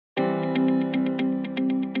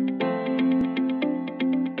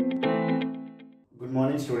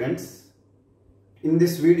students. In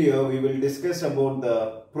this video we will discuss about the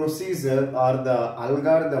procedure or the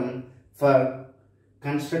algorithm for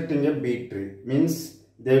constructing a B tree. Means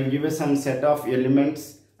they will give us some set of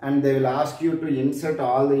elements and they will ask you to insert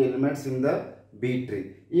all the elements in the B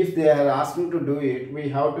tree. If they are asking to do it, we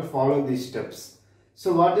have to follow these steps.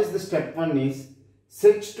 So what is the step 1 is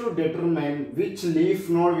search to determine which leaf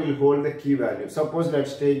node will hold the key value. Suppose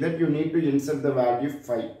let's take that you need to insert the value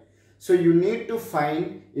 5. So you need to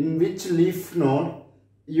find in which leaf node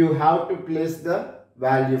you have to place the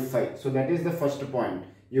value 5. So that is the first point.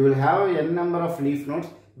 You will have n number of leaf nodes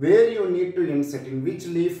where you need to insert. In which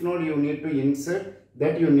leaf node you need to insert,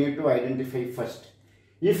 that you need to identify first.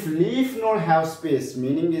 If leaf node have space,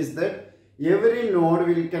 meaning is that every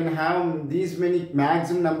node can have these many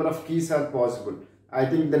maximum number of keys are possible. I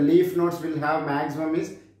think the leaf nodes will have maximum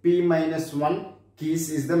is p minus 1 keys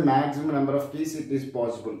is the maximum number of keys it is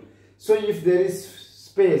possible. So if there is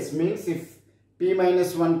space, means if p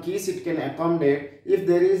minus 1 keys it can accommodate, if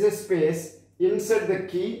there is a space, insert the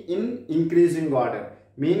key in increasing order.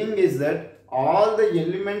 Meaning is that all the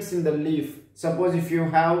elements in the leaf, suppose if you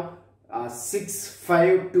have 6,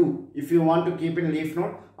 5, 2, if you want to keep in leaf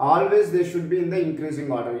node, always they should be in the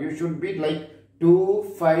increasing order. You should be like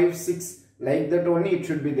 2, 5, 6, like that only it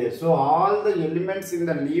should be there. So all the elements in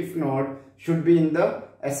the leaf node should be in the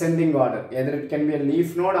ascending order. Either it can be a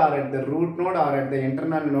leaf node or at the root node or at the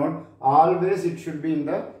internal node. Always it should be in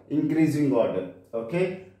the increasing order.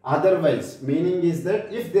 Okay. Otherwise, meaning is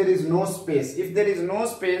that if there is no space,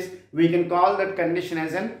 we can call that condition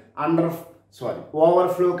as an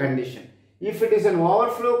overflow condition. If it is an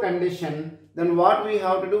overflow condition, then what we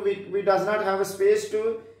have to do, we does not have a space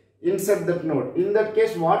to insert that node. In that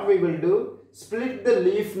case, what we will do, split the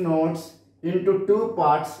leaf nodes into 2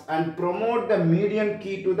 parts and promote the median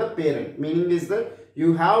key to the parent. Meaning is that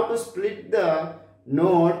you have to split the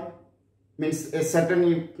node, means a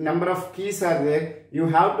certain number of keys are there, you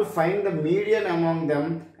have to find the median among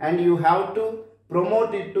them and you have to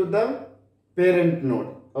promote it to the parent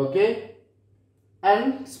node. Okay,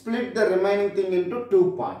 and split the remaining thing into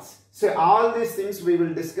 2 parts. So all these things we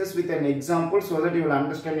will discuss with an example so that you will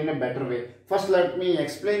understand in a better way. First let me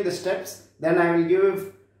explain the steps, then I will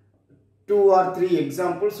give 2 or 3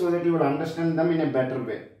 examples so that you will understand them in a better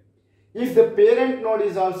way. If the parent node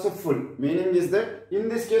is also full, meaning is that in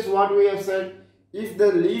this case what we have said, if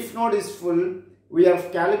the leaf node is full, we are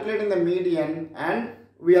calculating the median and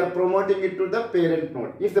we are promoting it to the parent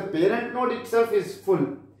node. If the parent node itself is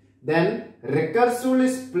full, then recursively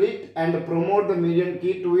split and promote the median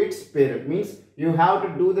key to its parent. Means you have to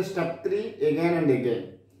do the step 3 again and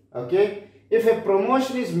again. Okay. If a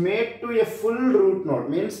promotion is made to a full root node,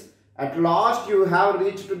 means at last you have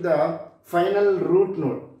reached to the final root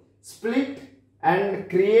node, split and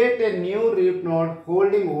create a new root node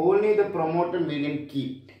holding only the promoted median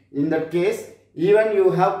key. In that case, even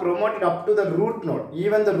you have promoted up to the root node,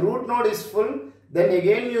 even the root node is full, then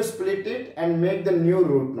again you split it and make the new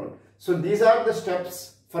root node. So these are the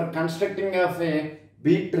steps for constructing of a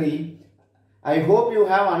B tree. I hope you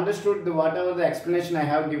have understood whatever the explanation I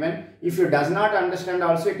have given. If you does not understand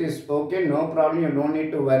also, it is okay, no problem, you don't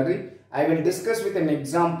need to worry. I will discuss with an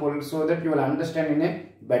example so that you will understand in a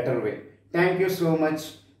better way. Thank you so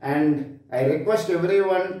much, and I request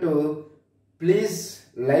everyone to please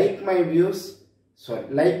like my videos,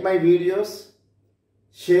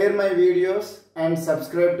 share my videos and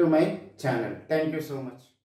subscribe to my channel. Thank you so much.